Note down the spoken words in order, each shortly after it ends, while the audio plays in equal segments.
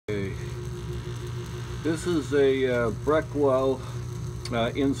This is a Breckwell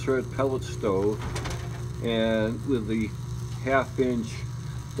insert pellet stove, and with the 1/2 inch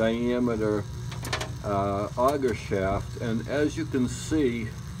diameter auger shaft, and as you can see,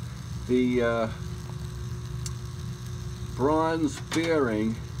 the bronze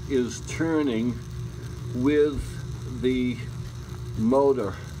bearing is turning with the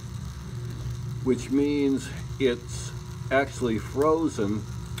motor, which means it's actually frozen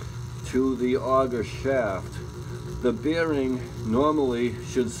to the auger shaft. The bearing normally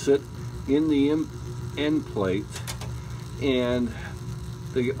should sit in the end plate, and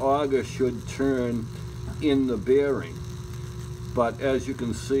the auger should turn in the bearing. But as you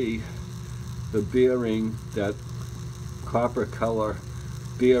can see, the bearing, that copper color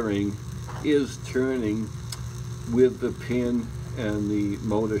bearing, is turning with the pin and the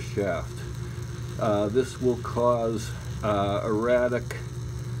motor shaft. This will cause erratic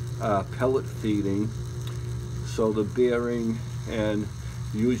pellet feeding, so the bearing and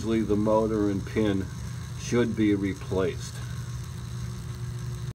usually the motor and pin should be replaced.